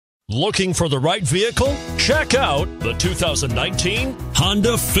Looking for the right vehicle? Check out the 2019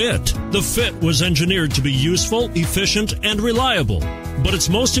 Honda Fit. The Fit was engineered to be useful, efficient, and reliable. But its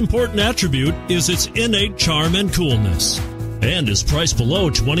most important attribute is its innate charm and coolness, and is priced below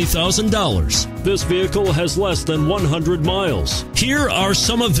 $20,000. This vehicle has less than 100 miles. Here are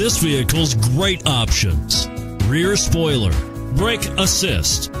some of this vehicle's great options: rear spoiler, brake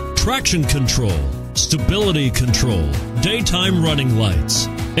assist, traction control, stability control, daytime running lights,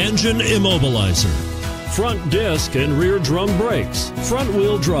 engine immobilizer, front disc and rear drum brakes, front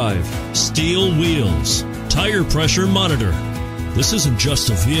wheel drive, steel wheels, tire pressure monitor. This isn't just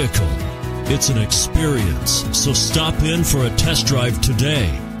a vehicle, it's an experience. So stop in for a test drive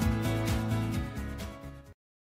today.